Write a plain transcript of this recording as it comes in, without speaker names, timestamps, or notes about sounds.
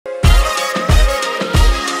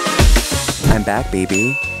I'm back,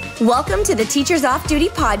 baby. Welcome to the Teachers Off Duty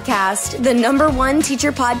podcast, the #1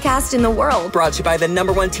 teacher podcast in the world. Brought to you by the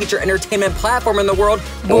 #1 teacher entertainment platform in the world,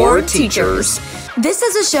 Bored Teachers. This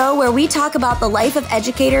is a show where we talk about the life of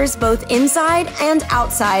educators both inside and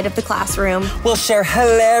outside of the classroom. We'll share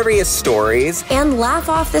hilarious stories and laugh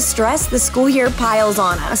off the stress the school year piles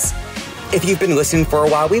on us. If you've been listening for a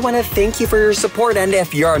while, we want to thank you for your support. And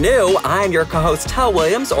if you're new, I'm your co-host, Tal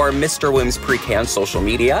Williams, or Mr. Williams Pre-K on social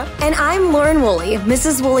media. And I'm Lauran Woolley,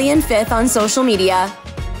 Mrs. Woolley in 5th on social media.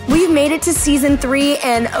 We've made it to season 3,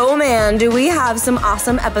 and oh man, do we have some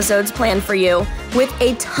awesome episodes planned for you, with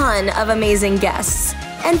a ton of amazing guests.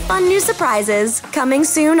 And fun new surprises coming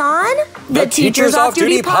soon on the Teachers Off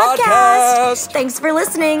Duty podcast. Thanks for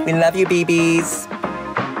listening. We love you, BBs.